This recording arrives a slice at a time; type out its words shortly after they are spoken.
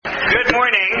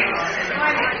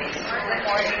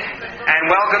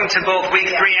to both week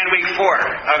 3 and week 4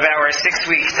 of our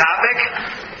 6-week topic.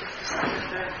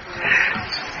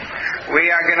 We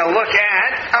are going to look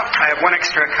at... I have one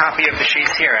extra copy of the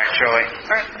sheets here, actually.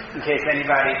 In case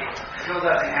anybody still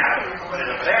doesn't have it, we'll put it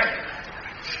over there.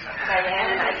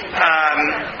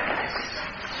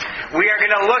 We are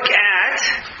going to look at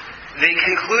the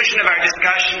conclusion of our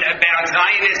discussion about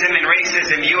Zionism and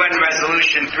Racism, UN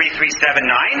Resolution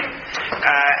 3379.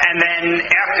 And then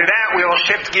after that, we will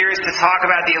shift gears to talk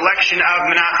about the election of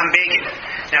Menachem Begin.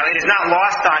 Now, it is not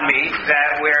lost on me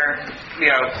that we're,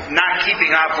 not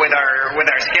keeping up with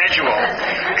our schedule,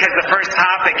 because the first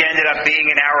topic ended up being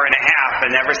an hour and a half,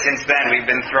 and ever since then we've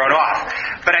been thrown off.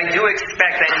 But I do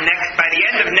expect that by the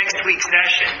end of next week's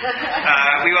session,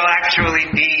 we will actually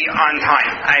be on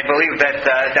time. I believe that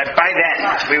by then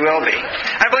we will be.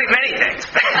 I believe many things,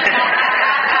 but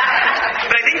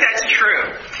I think that's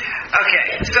true.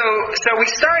 Okay, so we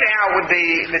start out with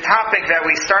the topic that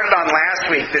we started on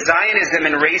last week, the Zionism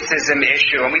and Racism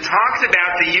issue, and we talked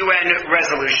about the UN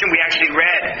resolution. We actually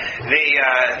read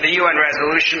the UN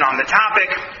resolution on the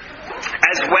topic,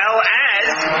 as well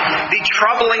as the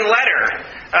troubling letter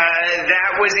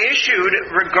that was issued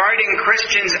regarding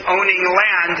Christians owning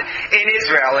land in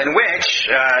Israel, in which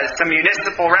some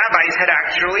municipal rabbis had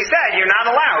actually said you're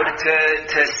not allowed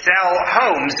to sell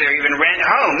homes or even rent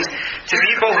homes to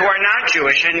people who are not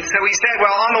Jewish. And so he said,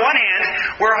 well, on the one hand,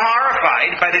 we're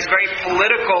horrified by this very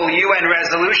political UN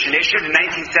resolution issued in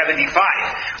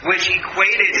 1975, which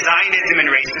equated Zionism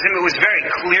and racism. It was very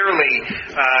clearly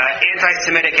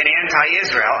anti-Semitic and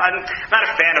anti-Israel. I'm not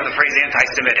a fan of the phrase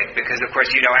anti-Semitic because, of course,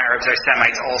 Arabs are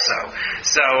Semites also.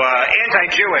 So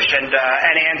anti-Jewish and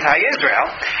anti-Israel.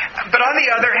 But on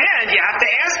the other hand, you have to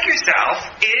ask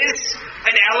yourself, is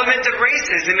an element of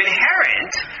racism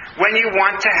inherent when you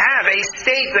want to have a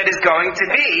state that is going to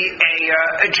be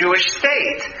a Jewish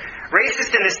state?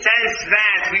 Racist in the sense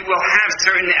that we will have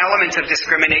certain elements of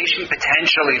discrimination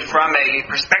potentially from a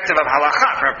perspective of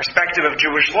halakha, from a perspective of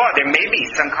Jewish law. There may be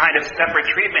some kind of separate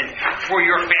treatment for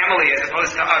your family as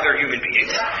opposed to other human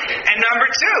beings. And number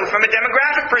two, from a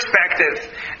demographic perspective,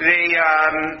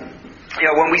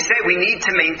 when we say we need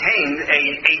to maintain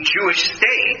a Jewish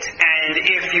state, and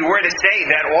if you were to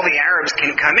say that all the Arabs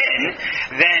can come in,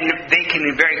 then they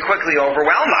can very quickly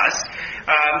overwhelm us.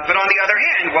 But on the other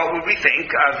hand, what would we think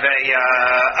of a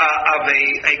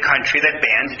country that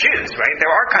banned Jews, right?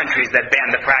 There are countries that ban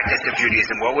the practice of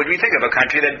Judaism. What would we think of a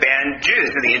country that banned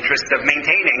Jews in the interest of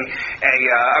maintaining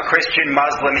a Christian,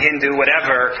 Muslim, Hindu,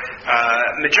 whatever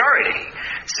majority?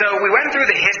 So we went through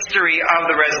the history of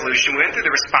the resolution. We went through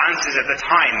the responses at the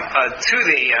time to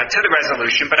the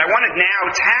resolution. But I want to now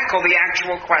tackle the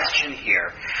actual question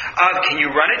here of, can you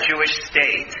run a Jewish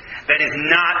state that is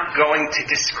not going to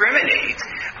discriminate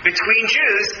between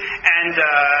Jews and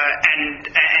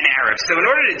Arabs? So in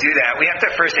order to do that, we have to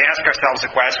first ask ourselves a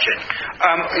question.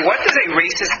 What does a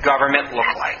racist government look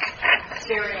like?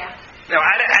 Syria. No,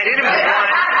 I didn't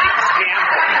want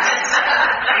examples.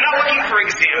 I'm not looking for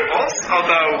examples,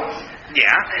 although,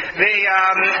 yeah.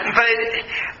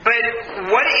 But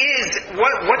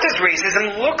what does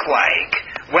racism look like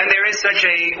when there is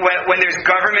when there's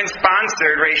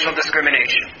government-sponsored racial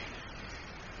discrimination?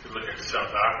 You look at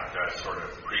South Africa, sort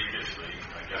of previously,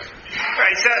 I guess.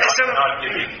 Right. So not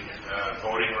giving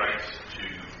voting rights to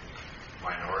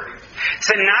minorities.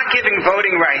 So not giving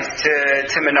voting rights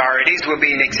to minorities would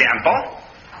be an example.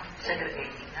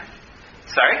 Segregating them.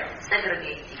 Sorry?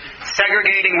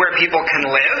 Segregating where people can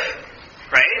live.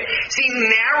 Right? See,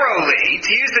 narrowly,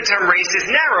 to use the term racist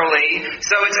narrowly,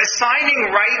 so it's assigning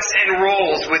rights and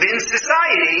roles within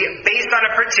society based on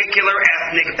a particular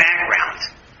ethnic background.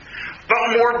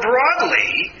 But more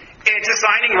broadly, it's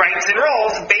assigning rights and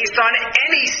roles based on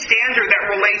any standard that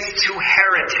relates to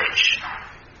heritage.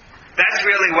 That's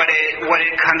really what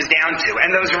it comes down to.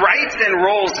 And those rights and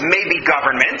roles may be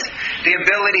government, the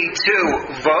ability to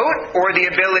vote or the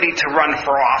ability to run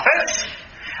for office,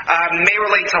 may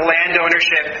relate to land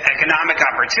ownership, economic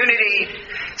opportunity,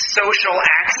 social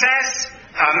access,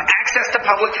 access to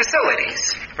public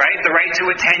facilities, right? The right to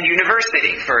attend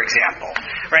university, for example,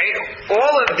 right?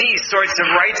 All of these sorts of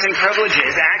rights and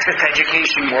privileges, access to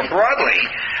education more broadly,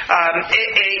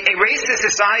 a racist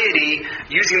society,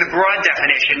 using the broad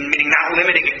definition, meaning not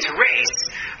limiting it to race,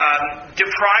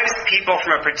 deprives people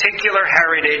from a particular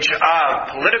heritage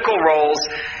of political roles,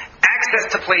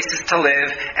 access to places to live,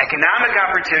 economic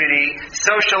opportunity,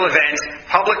 social events,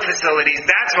 public facilities.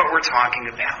 That's what we're talking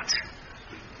about.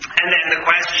 And then the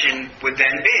question would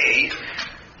then be, is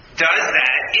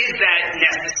that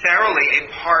necessarily a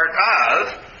part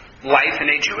of life in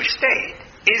a Jewish state?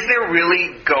 Is there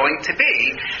really going to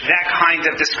be that kind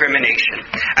of discrimination?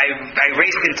 I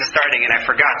raced into starting and I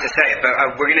forgot to say it,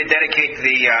 but we're going to dedicate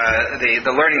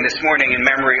the learning this morning in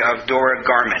memory of Dora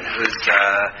Garman,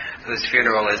 whose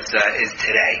funeral is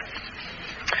today.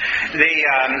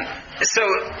 So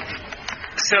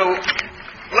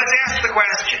let's ask the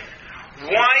question: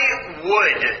 why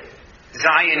would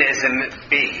Zionism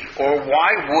be, or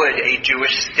why would a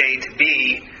Jewish state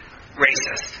be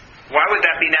racist? Why would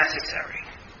that be necessary?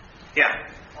 Yeah.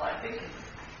 Well, I think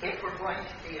if we're going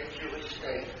to be a Jewish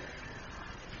state,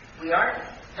 we aren't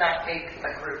that big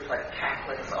a group like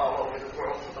Catholics all over the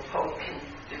world, so the Pope can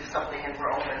do something in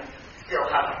Rome and still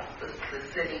have the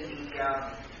city be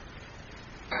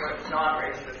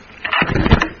non-racist.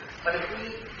 But if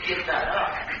we give that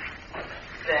up,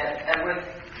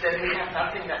 then we have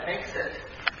nothing that makes it.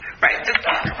 Right.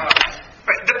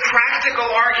 The practical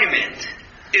argument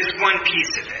is one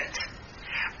piece of it.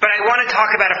 But I want to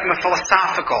talk about it from a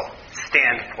philosophical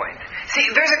standpoint. See,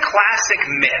 there's a classic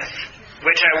myth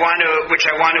which I want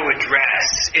to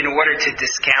address in order to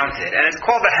discount it, and it's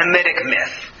called the Hamitic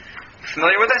myth.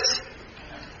 Familiar with this?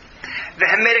 The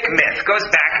Hamitic myth goes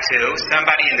back to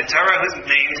somebody in the Torah who's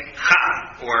named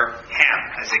Ham, or Ham,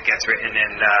 as it gets written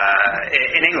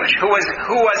in English. Who was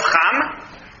Ham?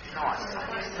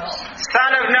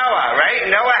 Son of Noah, right?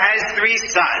 Noah has 3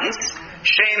 sons.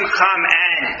 Shem, Ham,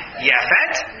 and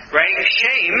Yefet, right?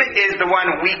 Shem is the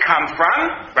one we come from,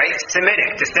 right?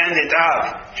 Semitic, descendant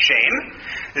of Shem.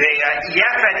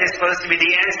 Yefet is supposed to be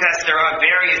the ancestor of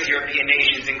various European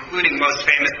nations, including most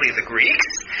famously the Greeks.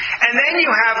 And then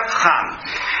you have Ham.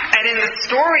 And in the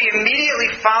story immediately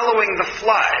following the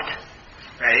flood,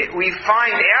 right, we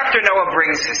find after Noah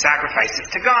brings his sacrifices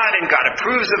to God, and God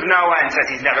approves of Noah and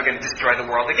says he's never going to destroy the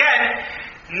world again,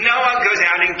 Noah goes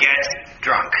out and gets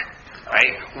drunk.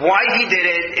 Right? Why he did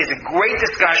it is a great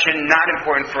discussion, not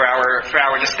important for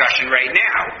our discussion right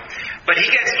now. But he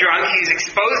gets drunk, he's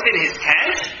exposed in his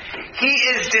tent, he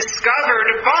is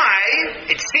discovered by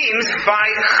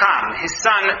Ham, his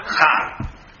son Ham,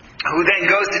 who then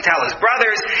goes to tell his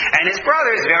brothers, and his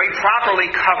brothers very properly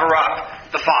cover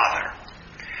up the father.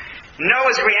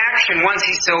 Noah's reaction once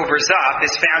he sobers up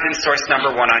is found in source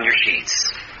number 1 on your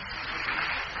sheets.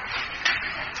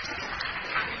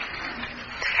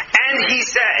 And he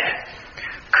said,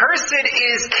 "Cursed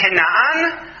is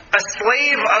Canaan, a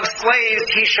slave of slaves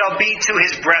he shall be to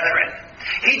his brethren."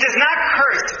 He does not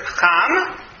curse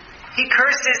Ham, he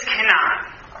curses Canaan.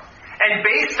 And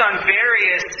based on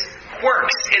various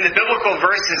quirks in the biblical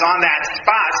verses on that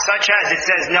spot, such as it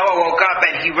says Noah woke up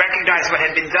and he recognized what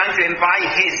had been done to him by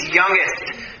his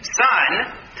youngest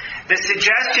son, the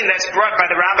suggestion that's brought by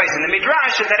the rabbis in the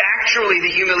Midrash is that actually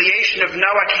the humiliation of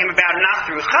Noah came about not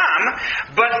through Ham,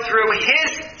 but through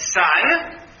his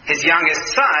son, his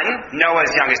youngest son,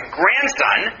 Noah's youngest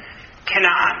grandson,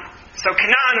 Canaan. So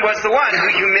Canaan was the one who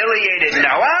humiliated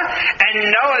Noah, and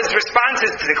Noah's response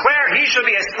is to declare, "He shall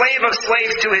be a slave of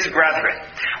slaves to his brethren."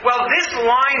 Well, this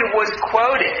line was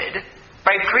quoted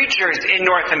by preachers in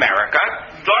North America,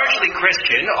 largely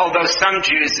Christian, although some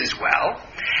Jews as well,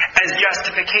 as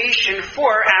justification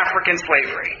for African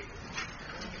slavery.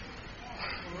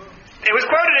 It was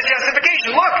quoted as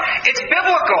justification. Look, it's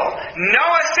biblical.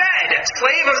 Noah said,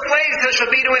 "Slave of slaves he shall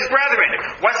be to his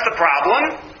brethren." What's the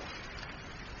problem?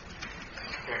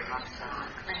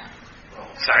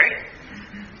 Sorry?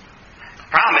 The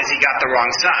problem is he got the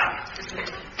wrong son.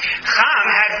 Ham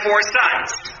had 4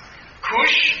 sons: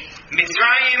 Cush,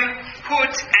 Mizraim,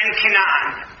 Put, and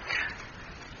Canaan.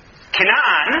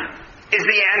 Canaan is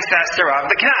the ancestor of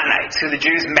the Canaanites, who the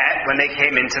Jews met when they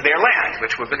came into their land,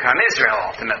 which would become Israel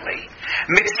ultimately.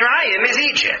 Mizraim is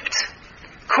Egypt.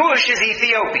 Cush is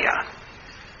Ethiopia.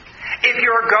 If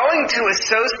you're going to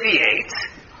associate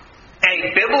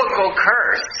a biblical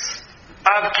curse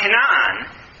of Canaan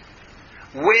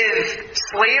with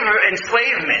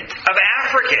enslavement of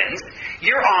Africans,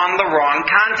 you're on the wrong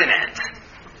continent.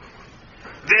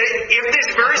 If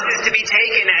this verse is to be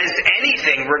taken as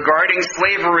anything regarding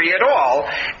slavery at all,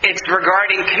 it's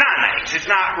regarding Canaanites. It's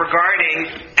not regarding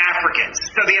Africans.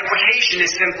 So the application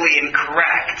is simply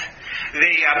incorrect.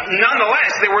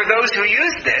 Nonetheless, there were those who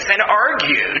used this and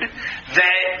argued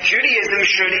that Judaism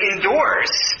should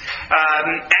endorse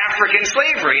African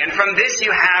slavery, and from this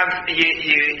you have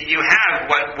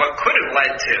what could have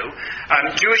led to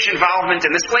Jewish involvement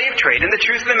in the slave trade. And the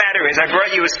truth of the matter is, I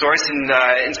brought you a source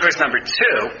in source number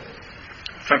 2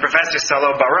 from Professor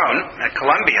Salo Baron at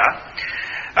Columbia,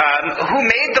 who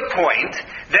made the point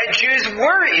that Jews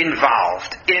were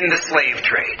involved in the slave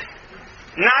trade.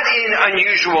 Not in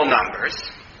unusual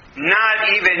numbers, not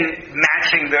even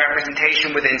matching the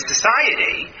representation within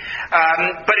society.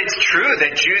 But it's true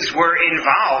that Jews were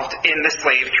involved in the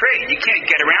slave trade. You can't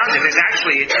get around it.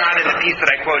 It's not in the piece that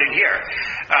I quoted here.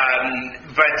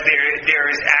 But there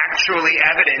is actually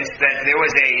evidence that there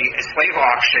was a slave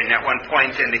auction at one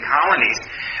point in the colonies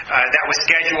that was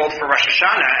scheduled for Rosh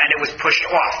Hashanah, and it was pushed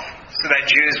off so that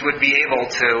Jews would be able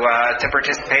to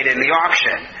participate in the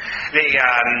auction.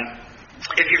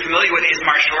 If you're familiar with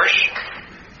Ismar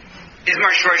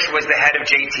Shorsh was the head of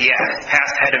JTS,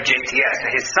 past head of JTS.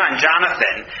 His son,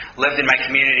 Jonathan, lived in my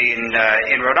community in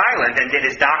Rhode Island and did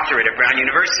his doctorate at Brown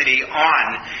University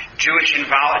on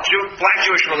Black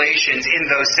Jewish relations in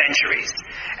those centuries.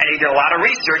 And he did a lot of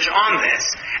research on this.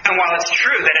 And while it's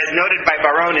true that, as noted by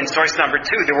Baron in source number 2,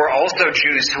 there were also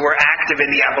Jews who were active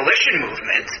in the abolition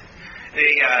movement,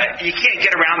 you can't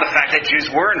get around the fact that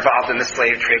Jews were involved in the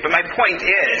slave trade. But my point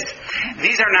is,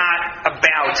 these are not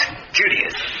about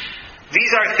Judaism.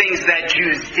 These are things that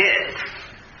Jews did,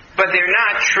 but they're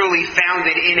not truly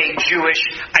founded in a Jewish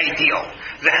ideal.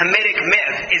 The Hamitic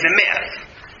myth is a myth.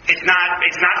 It's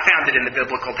not founded in the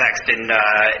biblical text in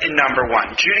number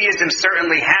 1. Judaism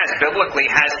certainly biblically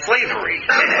has slavery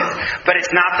in it, but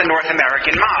it's not the North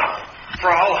American model,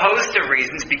 for a whole host of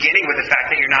reasons, beginning with the fact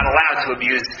that you're not allowed to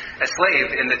abuse a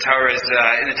slave in the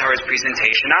Torah's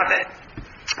presentation of it.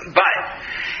 But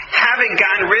having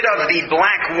gotten rid of the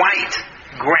black-white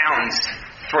grounds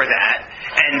for that,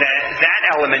 and that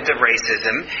element of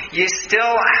racism, you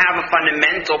still have a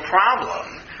fundamental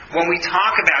problem when we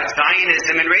talk about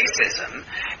Zionism and racism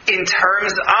in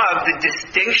terms of the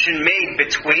distinction made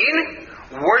between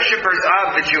worshippers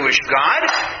of the Jewish God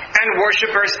and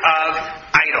worshippers of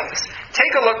idols.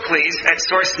 Take a look, please, at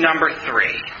source number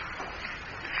 3.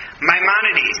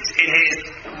 Maimonides, in his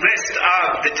list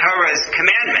of the Torah's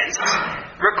commandments,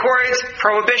 records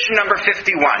prohibition number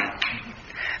 51.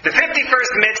 The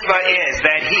 51st mitzvah is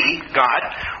that He, God,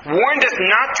 warned us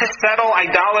not to settle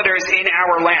idolaters in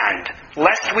our land,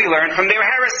 lest we learn from their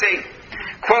heresy.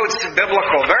 Quotes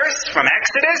biblical verse from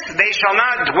Exodus, "They shall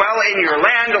not dwell in your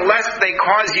land, lest they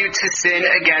cause you to sin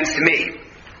against me."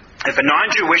 If a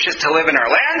non-Jew wishes to live in our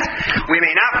land, we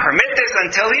may not permit this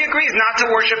until he agrees not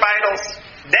to worship idols.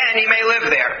 Then he may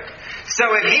live there.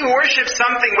 So if he worships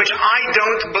something which I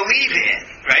don't believe in,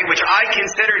 right, which I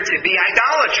consider to be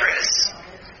idolatrous,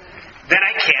 then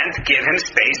I can't give him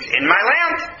space in my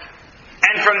land.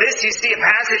 And from this you see a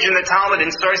passage in the Talmud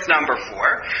in source number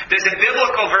 4. There's a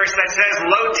biblical verse that says,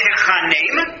 "Lo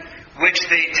tichanem," which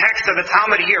the text of the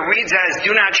Talmud here reads as,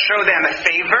 "Do not show them a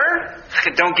favor,"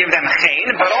 don't give them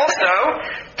chen, but also,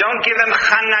 don't give them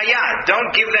chanaya,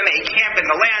 don't give them a camp in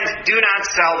the land, do not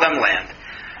sell them land.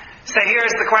 So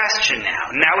here's the question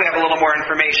now. Now we have a little more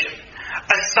information.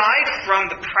 Aside from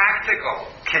the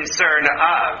practical concern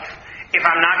of, if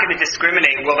I'm not going to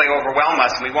discriminate, will they overwhelm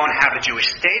us and we won't have a Jewish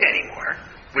state anymore,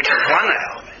 which is one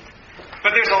element.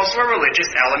 But there's also a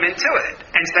religious element to it.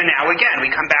 And so now again, we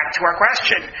come back to our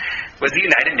question. Was the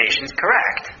United Nations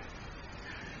correct?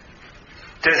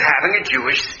 Does having a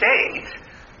Jewish state,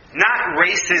 not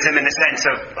racism in the sense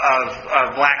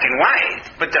of black and white,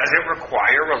 but does it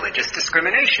require religious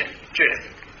discrimination? Judith?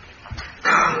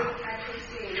 I could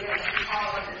say yes,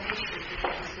 all of the nations do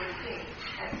the same thing,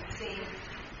 at the same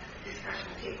discussion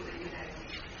table with the United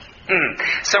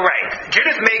Nations. So right,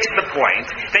 Judith makes the point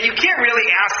that you can't really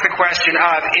ask the question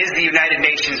of, is the United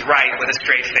Nations right, with a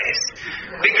straight face?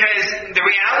 Because the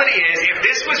reality is, if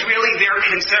this was really their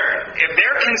concern, if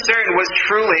their concern was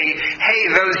truly, hey,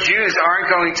 those Jews aren't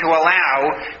going to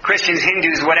allow Christians,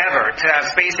 Hindus, whatever, to have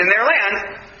space in their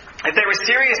land, if they were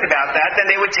serious about that, then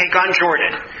they would take on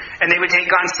Jordan, and they would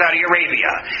take on Saudi Arabia.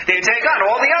 They would take on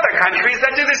all the other countries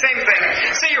that do the same thing.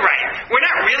 So you're right. We're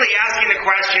not really asking the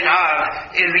question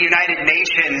of, is the United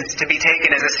Nations to be taken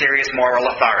as a serious moral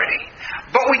authority?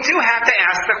 But we do have to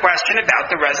ask the question about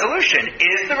the resolution.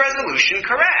 Is the resolution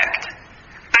correct?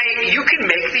 You can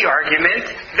make the argument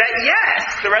that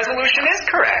yes, the resolution is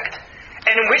correct.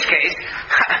 And in which case,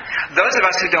 those of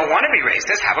us who don't want to be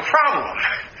racist have a problem.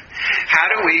 How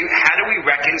do we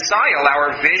reconcile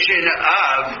our vision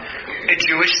of a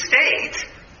Jewish state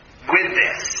with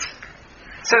this?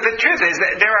 So the truth is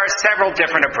that there are several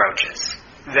different approaches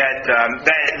that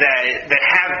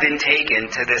have been taken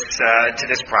to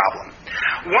this problem.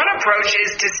 One approach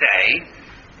is to say,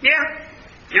 yeah,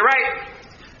 you're right.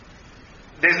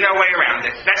 There's no way around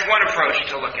it. That's one approach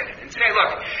to look at it and say,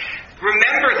 look,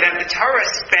 remember that the Torah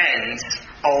spends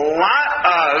a lot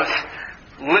of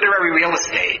literary real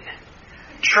estate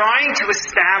trying to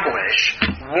establish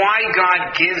why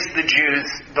God gives the Jews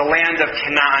the land of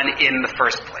Canaan in the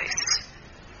first place.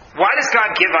 Why does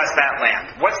God give us that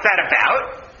land? What's that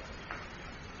about?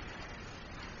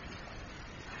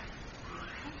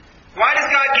 Why does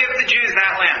God give the Jews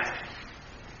that land?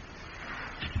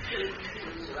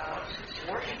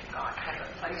 To worship God, have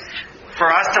a place to worship. For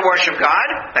us to worship God?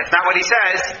 That's not what he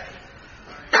says.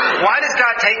 Why does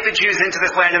God take the Jews into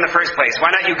this land in the first place? Why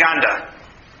not Uganda?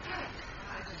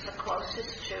 It's the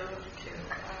closest to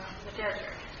the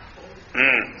desert.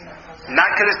 Not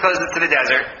because it's closest to the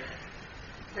desert.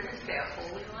 Because they're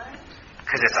holy land?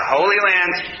 Because it's a holy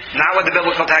land. Not what the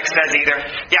biblical text says either.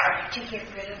 Yeah. To get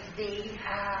rid of the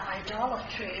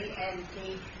idolatry and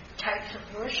the types of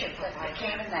worship that the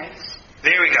Canaanites.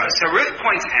 There we go. So Ruth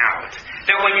points out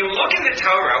that when you look in the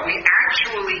Torah, we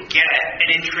actually get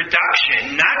an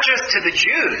introduction not just to the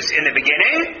Jews in the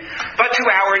beginning, but to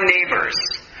our neighbors.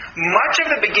 Much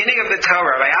of the beginning of the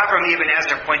Torah, by Avram Ibn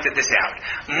Ezra pointed this out,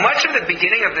 much of the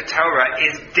beginning of the Torah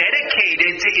is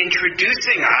dedicated to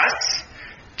introducing us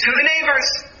to the neighbors,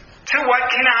 to what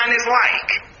Canaan is like.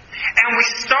 And we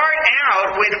start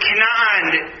out with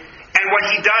Canaan and what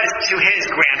he does to his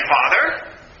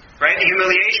grandfather, right? The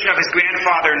humiliation of his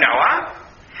grandfather Noah.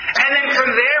 And then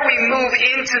from there we move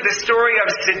into the story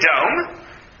of Sodom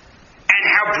and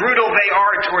how brutal they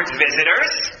are towards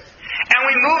visitors. And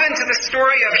we move into the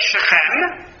story of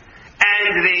Shechem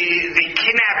and the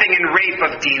kidnapping and rape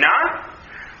of Dinah.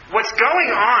 What's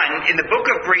going on in the book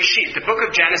of Breshit, the book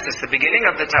of Genesis, the beginning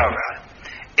of the Torah,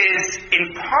 is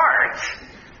in part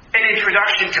an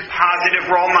introduction to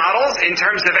positive role models in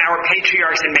terms of our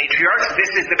patriarchs and matriarchs.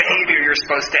 This is the behavior you're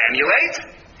supposed to emulate.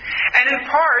 And in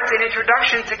part, an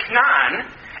introduction to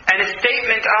Canaan and a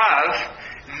statement of,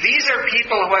 these are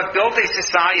people who have built a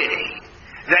society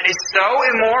that is so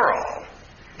immoral,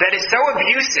 that is so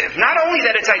abusive, not only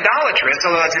that it's idolatrous,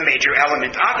 although that's a major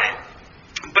element of it,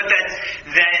 but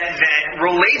that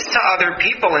relates to other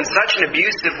people in such an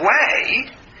abusive way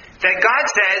that God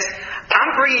says,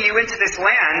 I'm bringing you into this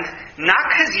land not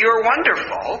because you're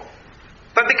wonderful,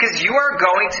 but because you are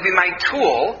going to be my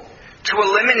tool to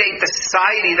eliminate the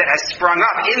society that has sprung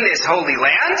up in this holy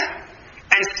land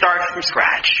and start from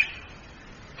scratch.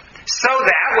 So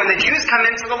that when the Jews come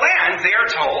into the land, they are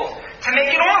told to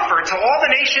make an offer to all the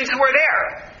nations who are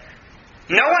there.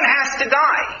 No one has to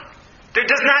die. There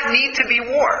does not need to be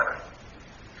war.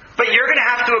 But you're going to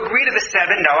have to agree to the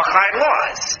 7 Noahide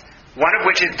laws. One of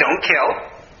which is don't kill.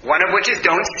 One of which is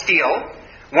don't steal.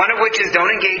 One of which is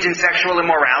don't engage in sexual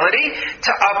immorality,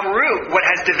 to uproot what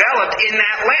has developed in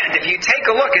that land. If you take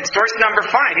a look at source number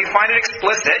 5, you find it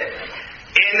explicit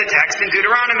in the text in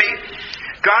Deuteronomy.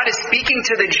 God is speaking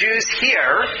to the Jews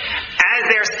here as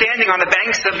they're standing on the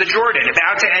banks of the Jordan,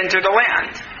 about to enter the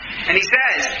land. And he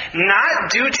says,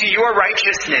 not due to your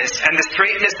righteousness and the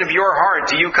straightness of your heart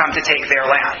do you come to take their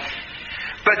land.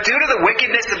 But due to the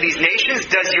wickedness of these nations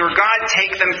does your God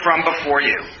take them from before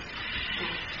you.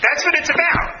 That's what it's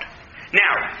about.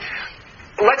 Now,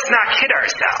 let's not kid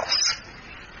ourselves.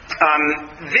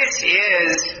 This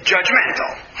is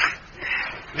judgmental.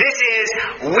 This is,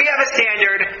 we have a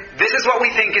standard, this is what we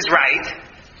think is right,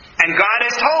 and God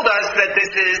has told us that this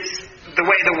is the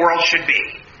way the world should be.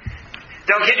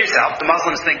 Don't kid yourself, the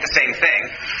Muslims think the same thing.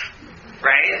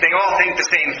 Right? They all think the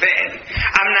same thing.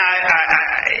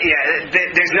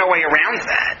 There's no way around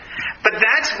that. But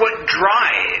that's what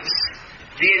drives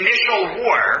the initial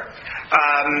war.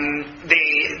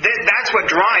 That's what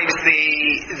drives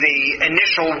the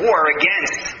initial war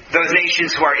against those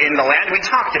nations who are in the land. We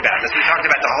talked about this. We talked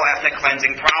about the whole ethnic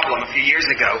cleansing problem a few years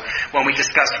ago when we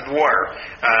discussed war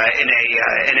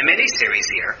in a mini-series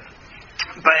here.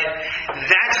 But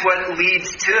that's what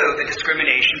leads to the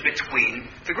discrimination between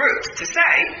the groups. To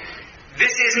say,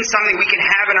 this isn't something we can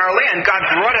have in our land. God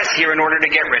brought us here in order to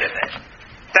get rid of it.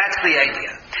 That's the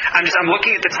idea. I'm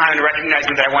looking at the time and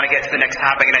recognizing that I want to get to the next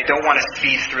topic, and I don't want to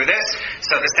speed through this.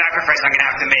 So the sacrifice I'm going to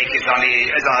have to make is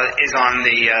on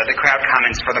the crowd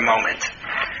comments for the moment.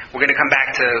 We're going to come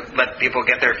back to let people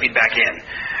get their feedback in.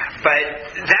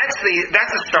 But that's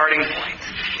the starting point.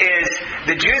 Is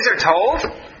the Jews are told,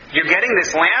 you're getting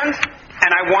this land,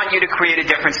 and I want you to create a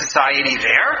different society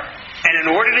there. And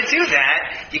in order to do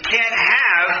that, you can't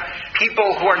have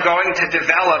people who are going to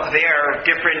develop their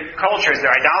different cultures,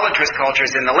 their idolatrous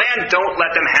cultures in the land. Don't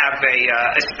let them have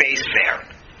a space there.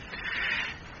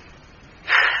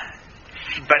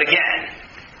 But again,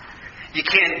 you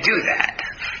can't do that.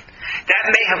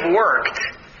 That may have worked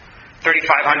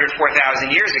 3,500,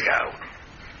 4,000 years ago,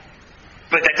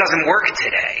 but that doesn't work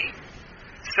today.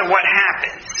 So what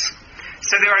happens?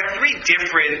 So there are 3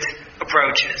 different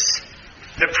approaches.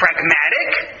 The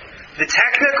pragmatic, the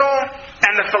technical,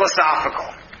 and the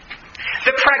philosophical.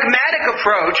 The pragmatic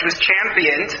approach was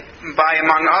championed by,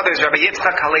 among others, Rabbi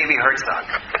Yitzchak Halevi Herzog,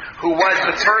 who was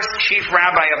the first chief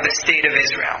rabbi of the state of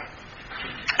Israel.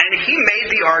 And he made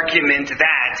the argument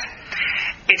that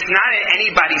it's not in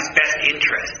anybody's best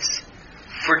interests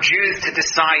for Jews to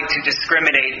decide to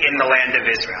discriminate in the land of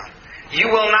Israel. You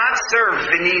will not serve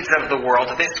the needs of the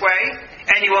world this way,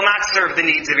 and you will not serve the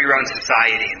needs of your own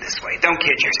society in this way. Don't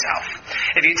kid yourself.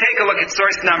 If you take a look at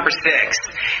source number 6,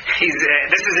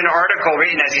 this is an article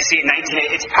written, as you see, in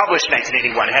it's published in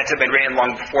 1981. It had to have been written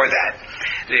long before that.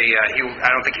 I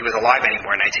don't think he was alive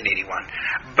anymore in 1981.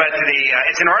 But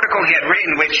it's an article he had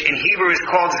written, which in Hebrew is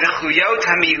called Zechuyot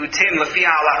HaMihutim Lefi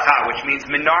Halacha, which means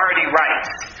minority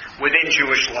rights within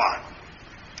Jewish law.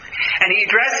 And he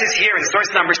addresses here in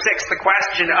source number 6 the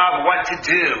question of what to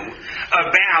do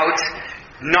about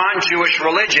non-Jewish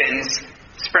religions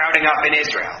sprouting up in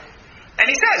Israel. And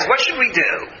he says, what should we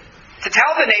do? To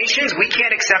tell the nations we can't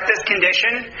accept this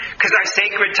condition because our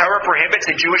sacred Torah prohibits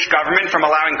the Jewish government from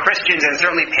allowing Christians and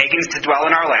certainly pagans to dwell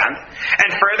in our land.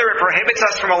 And further, it prohibits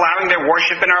us from allowing their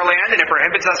worship in our land, and it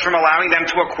prohibits us from allowing them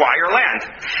to acquire land.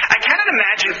 I cannot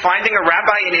imagine finding a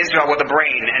rabbi in Israel with a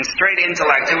brain and straight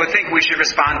intellect who would think we should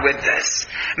respond with this,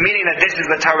 meaning that this is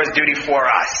the Torah's duty for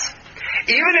us.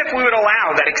 Even if we would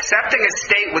allow that accepting a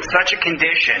state with such a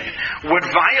condition would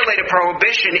violate a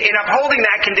prohibition in upholding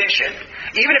that condition,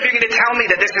 even if you're going to tell me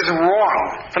that this is wrong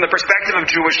from the perspective of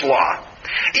Jewish law,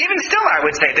 even still I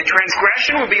would say the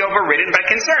transgression would be overridden by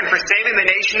concern for saving the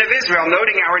nation of Israel,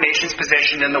 noting our nation's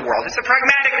position in the world. It's a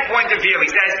pragmatic point of view.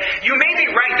 He says, you may be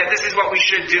right that this is what we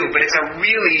should do, but it's a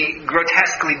really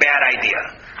grotesquely bad idea.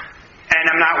 And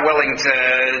I'm not willing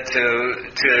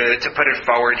to put it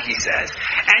forward, he says.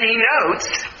 And he notes,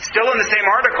 still in the same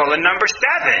article, in number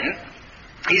 7,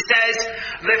 he says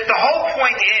that the whole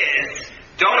point is,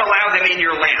 don't allow them in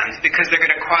your land because they're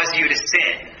going to cause you to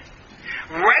sin.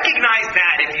 Recognize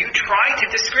that if you try to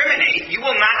discriminate, you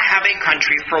will not have a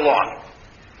country for long.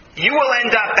 You will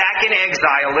end up back in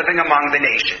exile living among the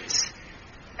nations.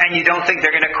 And you don't think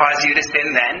they're going to cause you to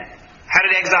sin then? How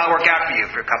did exile work out for you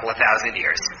for a couple of thousand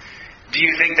years? Do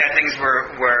you think that things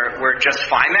were just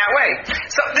fine that way?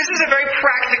 So this is a very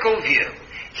practical view.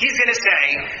 He's going to say,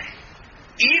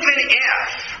 even if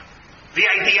the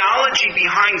ideology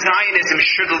behind Zionism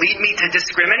should lead me to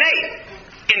discriminate,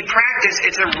 in practice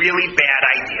it's a really bad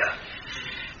idea.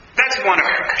 That's one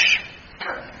approach.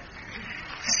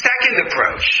 Second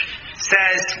approach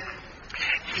says,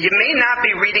 you may not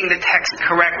be reading the text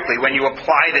correctly when you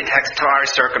apply the text to our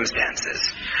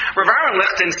circumstances. Rav Aaron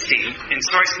Lichtenstein, in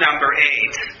source number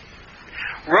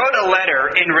 8, wrote a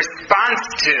letter in response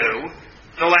to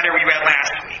the letter we read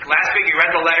last week. Last week we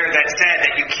read the letter that said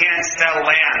that you can't sell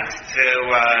land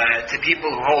to people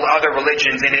who hold other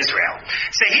religions in Israel.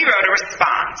 So he wrote a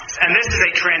response, and this is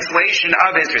a translation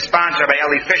of his response. Rabbi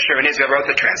Eli Fisher in Israel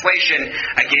wrote the translation.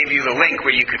 I gave you the link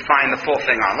where you could find the full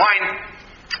thing online.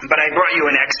 But I brought you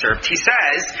an excerpt. He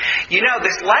says,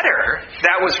 this letter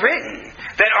that was written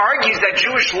that argues that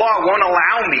Jewish law won't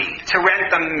allow me to rent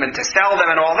them and to sell them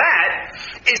and all that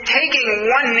is taking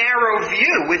one narrow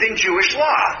view within Jewish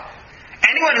law.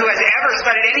 Anyone who has ever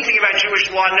studied anything about Jewish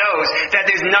law knows that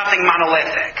there's nothing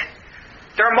monolithic.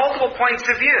 There are multiple points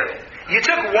of view. You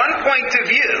took one point of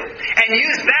view and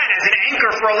used that as an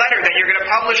anchor for a letter that you're going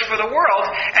to publish for the world,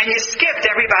 and you skipped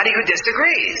everybody who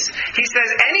disagrees. He says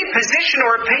any position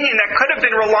or opinion that could have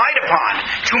been relied upon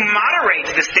to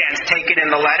moderate the stance taken in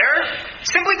the letter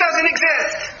simply doesn't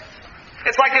exist.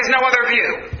 It's like there's no other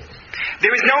view.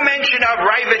 There is no mention of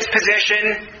Ravid's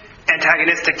position,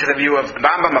 antagonistic to the view of the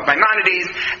Rambam of Maimonides,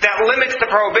 that limits the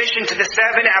prohibition to the 7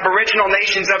 aboriginal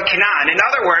nations of Canaan. In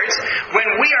other words, when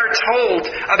we are told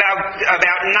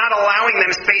about not allowing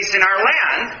them space in our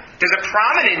land, there's a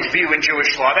prominent view in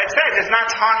Jewish law that says it's not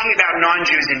talking about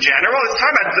non-Jews in general, it's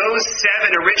talking about those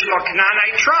 7 original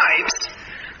Canaanite tribes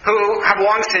who have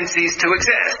long since ceased to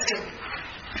exist.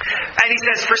 And he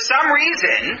says, for some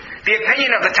reason, the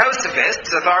opinion of the Tosafists,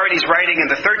 authorities writing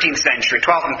in the 13th century,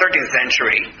 12th and 13th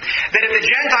century, that if the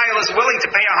Gentile is willing to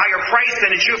pay a higher price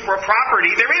than a Jew for a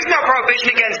property, there is no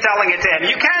prohibition against selling it to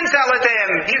him. You can sell it to him.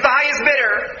 He's the highest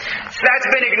bidder. So that's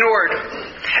been ignored.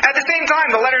 At the same time,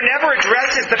 the letter never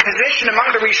addresses the position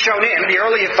among the Rishonim, the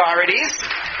early authorities,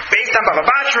 based on Baba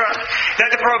Batra, that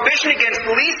the prohibition against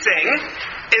leasing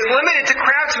is limited to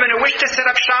craftsmen who wish to set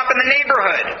up shop in the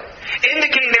neighborhood,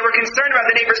 indicating they were concerned about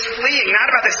the neighbors fleeing, not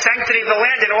about the sanctity of the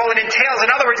land and all it entails. In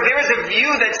other words, there is a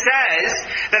view that says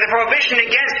that the prohibition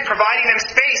against providing them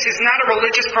space is not a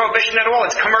religious prohibition at all,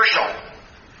 it's commercial.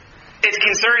 It's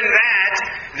concerned that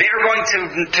they're going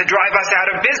to drive us out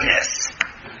of business.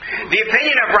 The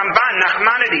opinion of Ramban,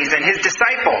 Nachmanides, and his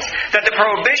disciples that the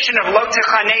prohibition of lo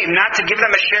techanem, not to give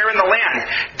them a share in the land,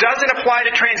 doesn't apply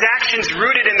to transactions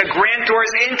rooted in the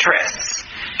grantor's interests.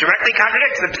 directly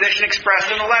contradicts the position expressed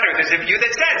in the letter. There's a view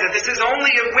that says that this is only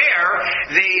where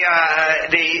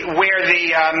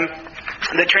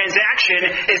the transaction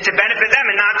is to benefit them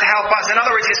and not to help us. In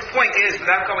other words, his point is,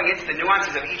 without going into the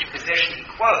nuances of each position he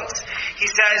quotes, he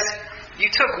says, you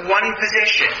took one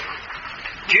position.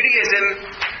 Judaism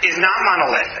is not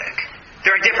monolithic.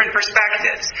 There are different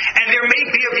perspectives. And there may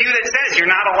be a view that says you're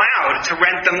not allowed to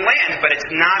rent them land, but it's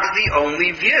not the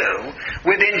only view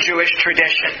within Jewish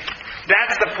tradition.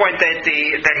 That's the point that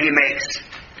he makes.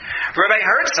 Rabbi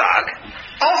Herzog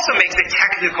also makes a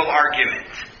technical argument.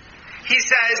 He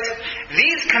says,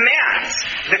 these commands,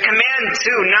 the command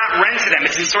to not rent to them,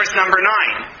 it's in source number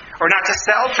 9, or not to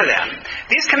sell to them.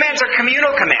 These commands are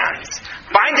communal commands,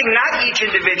 binding not each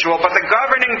individual, but the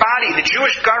governing body, the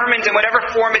Jewish government in whatever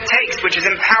form it takes, which is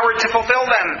empowered to fulfill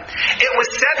them. It was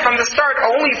set from the start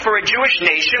only for a Jewish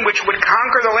nation which would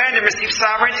conquer the land and receive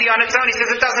sovereignty on its own. He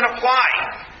says it doesn't apply.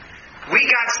 We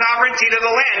got sovereignty to the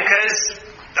land because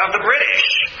of the British,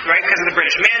 right? Because of the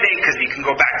British mandate, because you can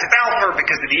go back to Balfour,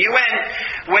 because of the UN,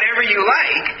 whatever you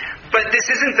like. But this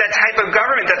isn't that type of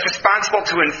government that's responsible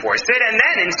to enforce it. And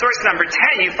then in source number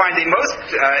 10, you find a most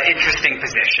interesting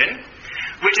position,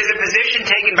 which is a position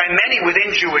taken by many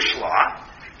within Jewish law,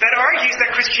 that argues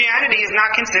that Christianity is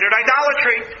not considered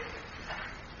idolatry.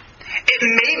 It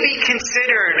may be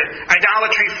considered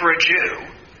idolatry for a Jew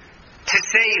to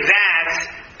say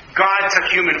that God took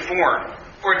human form,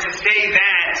 or to say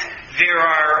that there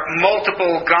are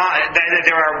multiple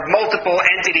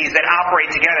entities that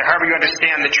operate together, however you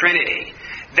understand the Trinity.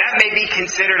 That may be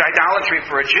considered idolatry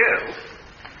for a Jew.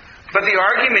 But the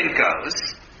argument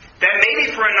goes that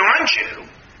maybe for a non-Jew,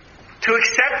 to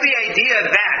accept the idea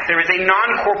that there is a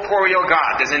non-corporeal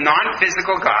God, there's a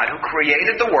non-physical God who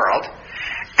created the world,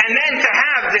 and then to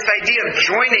have this idea of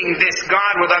joining this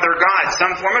God with other gods,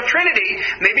 some form of Trinity,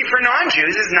 maybe for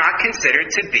non-Jews is not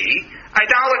considered to be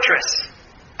idolatrous.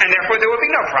 And therefore there would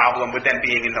be no problem with them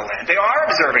being in the land. They are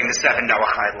observing the 7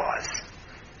 Noahide laws.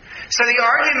 So the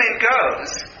argument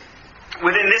goes,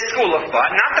 within this school of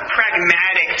thought, not the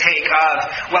pragmatic take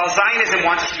of, well, Zionism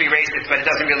wants us to be racist, but it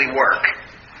doesn't really work.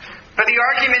 But the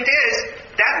argument is,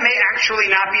 that may actually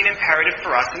not be an imperative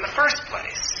for us in the first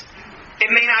place.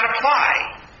 It may not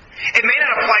apply. It may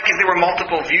not apply because there were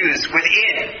multiple views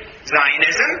within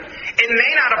Zionism. It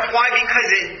may not apply because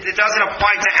it doesn't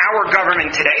apply to our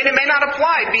government today. And it may not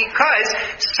apply because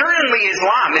certainly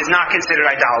Islam is not considered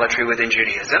idolatry within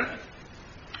Judaism.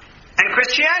 And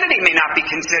Christianity may not be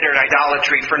considered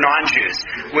idolatry for non-Jews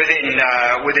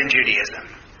within Judaism.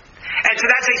 And so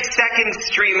that's a second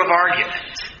stream of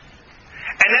argument.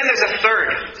 And then there's a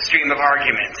third stream of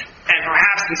argument, and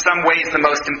perhaps in some ways the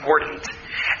most important.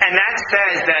 And that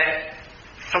says that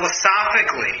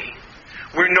philosophically,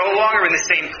 we're no longer in the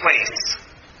same place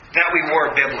that we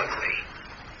were biblically.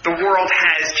 The world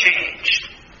has changed.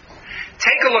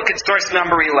 Take a look at source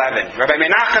number 11. Rabbi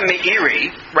Menachem Meiri,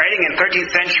 writing in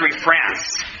 13th century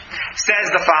France,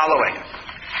 says the following.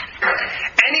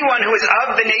 Anyone who is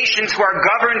of the nations who are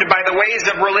governed by the ways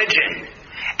of religion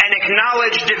and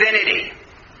acknowledge divinity,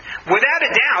 without a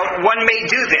doubt, one may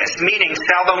do this, meaning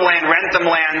sell them land, rent them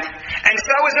land, and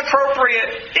so is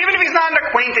appropriate. Even if he's not an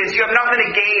acquaintance, you have nothing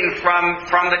to gain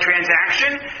from the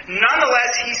transaction.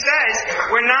 Nonetheless, he says,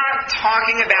 we're not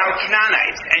talking about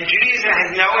Canaanites, and Judaism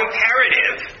has no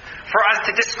imperative for us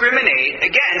to discriminate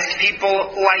against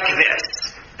people like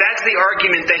this. That's the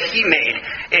argument that he made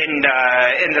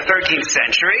in the 13th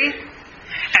century.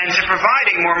 And to provide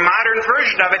a more modern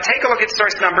version of it, take a look at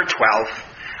source number 12.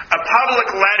 A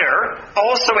public letter,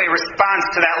 also a response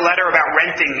to that letter about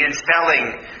renting and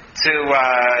selling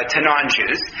to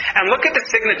non-Jews. And look at the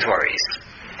signatories.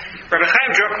 Rabbi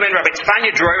Chaim Druckman, Rabbi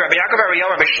Tzfanya Droi, Rabbi Yaakov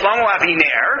Ariel, Rabbi Shlomo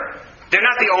Aviner. They're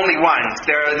not the only ones.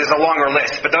 There's a longer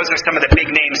list, but those are some of the big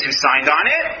names who signed on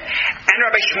it. And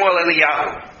Rabbi Shmuel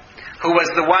Eliyahu, who was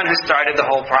the one who started the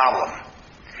whole problem.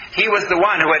 He was the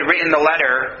one who had written the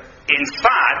letter in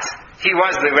Tzfat. He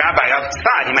was the rabbi of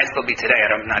Tzfat. He might still be today,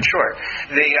 I'm not sure.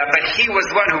 But he was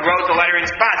the one who wrote the letter in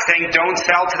Tzfat saying, don't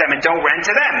sell to them and don't rent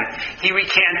to them. He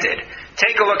recanted.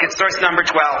 Take a look at source number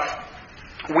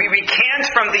 12. We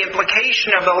recant from the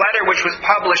implication of the letter which was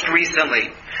published recently,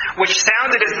 which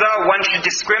sounded as though one should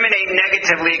discriminate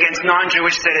negatively against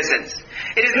non-Jewish citizens.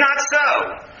 It is not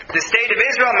so. The state of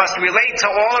Israel must relate to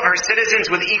all of her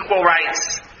citizens with equal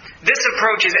rights. This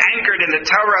approach is anchored in the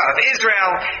Torah of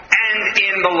Israel and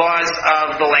in the laws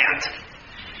of the land.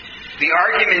 The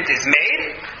argument is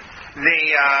made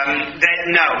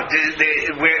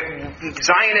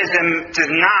Zionism does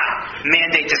not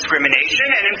mandate discrimination,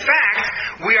 and in fact,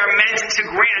 we are meant to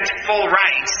grant full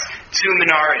rights to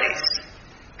minorities.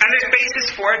 And there's basis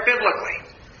for it biblically.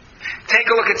 Take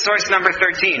a look at source number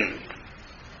 13.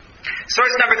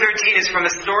 Source number 13 is from a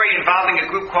story involving a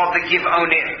group called the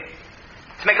Givonim.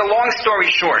 To make a long story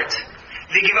short,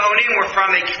 the Givonim were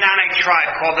from a Canaanite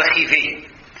tribe called the Chivi.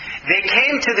 They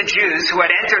came to the Jews who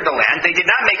had entered the land. They did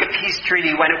not make a peace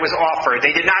treaty when it was offered.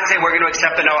 They did not say, we're going to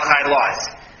accept the Noahide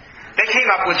laws. They came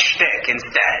up with shtick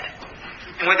instead.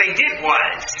 And what they did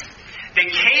was, they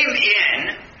came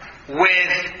in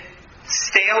with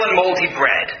stale and moldy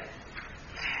bread,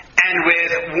 and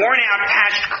with worn-out,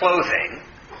 patched clothing,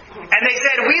 and they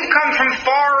said, we've come from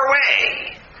far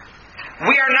away.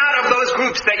 We are not of those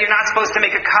groups that you're not supposed to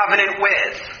make a covenant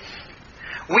with.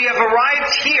 We have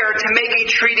arrived here to make a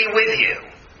treaty with you.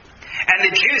 And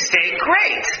the Jews say,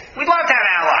 great, we'd love to have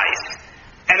allies.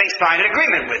 And they sign an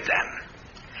agreement with them.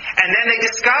 And then they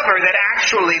discover that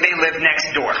actually they live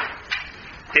next door.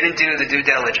 They didn't do the due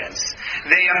diligence.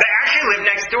 They actually live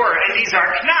next door, and these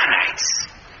are Canaanites.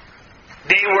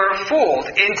 They were fooled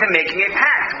into making a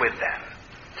pact with them.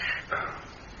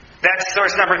 That's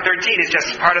source number 13 is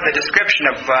just part of the description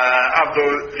of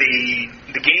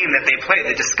the game that they played,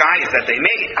 the disguise that they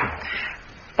made.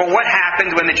 But what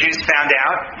happened when the Jews found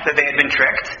out that they had been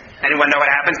tricked? Anyone know what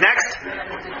happens next?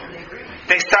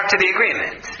 They stuck to the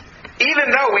agreement. Even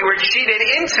though we were cheated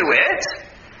into it,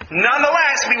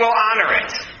 nonetheless we will honor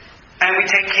it. And we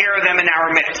take care of them in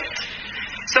our midst.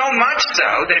 So much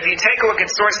so that if you take a look at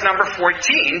source number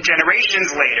 14,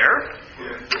 generations later,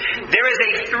 there is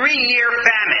a 3-year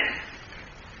famine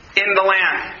in the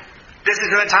land. This is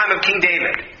in the time of King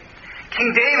David.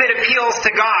 King David appeals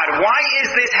to God. Why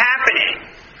is this happening?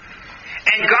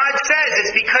 And God says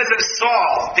it's because of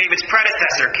Saul, David's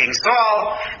predecessor, King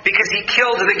Saul, because he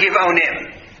killed the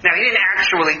Givonim. Now, he didn't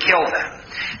actually kill them.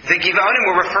 The Givonim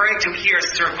we're referring to here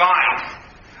survived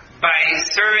by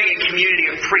serving a community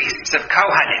of priests, of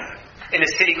Kohanim, in a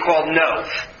city called Nov,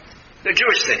 a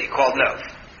Jewish city called Nov.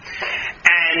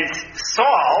 And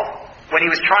Saul, when he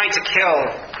was trying to kill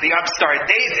the upstart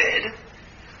David,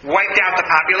 wiped out the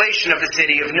population of the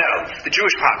city of Nov, the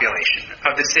Jewish population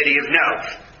of the city of Nov.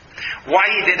 Why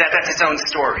he did that, that's his own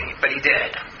story, but he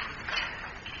did.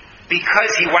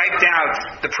 Because he wiped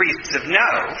out the priests of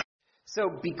Nov. So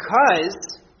because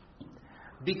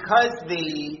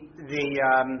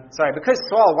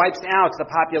Saul wipes out the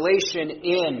population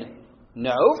in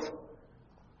Nov,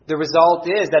 the result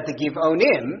is that the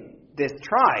Givonim, this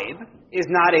tribe, is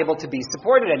not able to be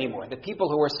supported anymore. The people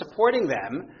who were supporting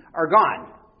them are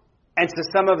gone. And so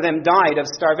some of them died of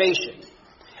starvation.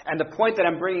 And the point that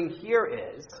I'm bringing here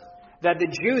is that the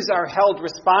Jews are held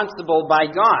responsible by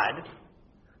God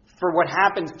for what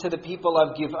happens to the people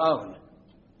of Givon.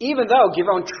 Even though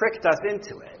Givon tricked us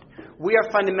into it, we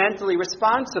are fundamentally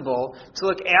responsible to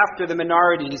look after the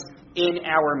minorities in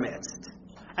our midst.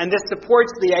 And this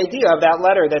supports the idea of that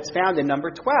letter that's found in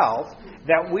number 12,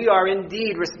 that we are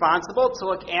indeed responsible to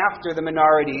look after the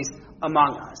minorities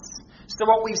among us. So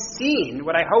what we've seen,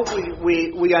 what I hope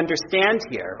we understand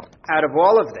here out of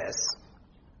all of this,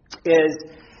 is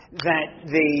that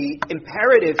the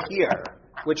imperative here,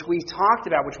 which we talked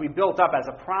about, which we built up as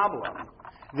a problem,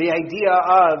 the idea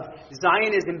of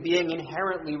Zionism being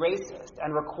inherently racist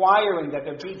and requiring that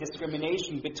there be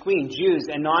discrimination between Jews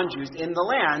and non-Jews in the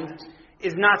land,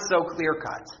 is not so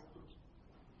clear-cut.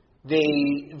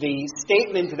 The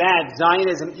statement that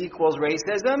Zionism equals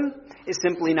racism is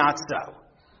simply not so.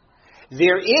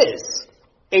 There is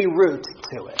a root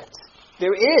to it.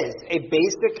 There is a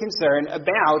basic concern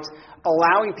about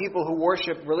allowing people who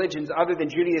worship religions other than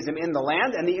Judaism in the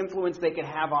land and the influence they can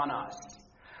have on us.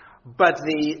 But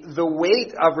the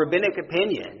weight of rabbinic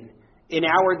opinion in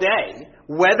our day,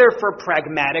 whether for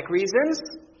pragmatic reasons,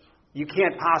 you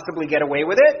can't possibly get away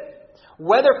with it,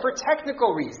 whether for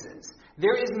technical reasons,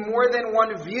 there is more than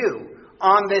one view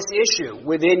on this issue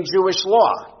within Jewish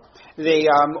law.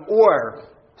 Or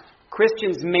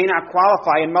Christians may not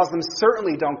qualify, and Muslims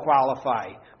certainly don't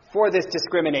qualify for this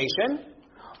discrimination,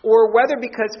 or whether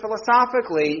because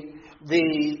philosophically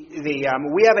we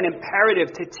have an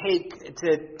imperative to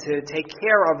take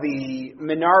care of the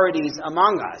minorities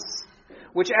among us.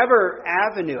 Whichever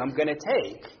avenue I'm going to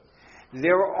take,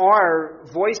 there are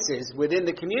voices within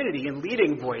the community and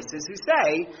leading voices who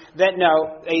say that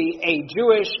no, a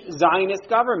Jewish Zionist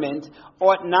government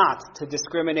ought not to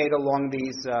discriminate along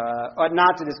these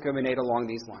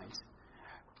lines.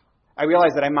 I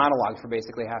realize that I monologued for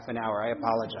basically half an hour. I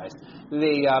apologize.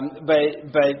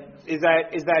 But is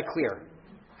that clear?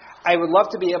 I would love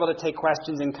to be able to take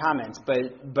questions and comments, but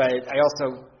I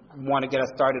also want to get us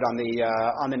started on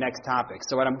the next topic.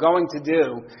 So what I'm going to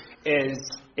do is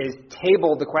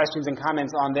table the questions and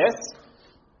comments on this,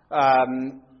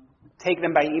 take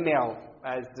them by email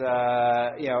as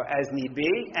as need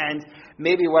be. And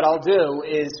maybe what I'll do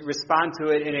is respond to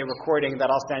it in a recording that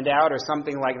I'll send out or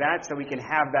something like that, so we can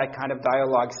have that kind of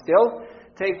dialogue still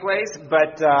take place.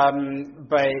 But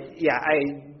yeah,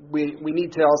 we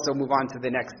need to also move on to the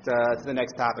next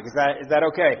topic. Is that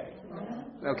okay?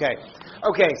 Okay.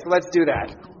 So let's do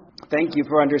that. Thank you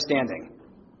for understanding.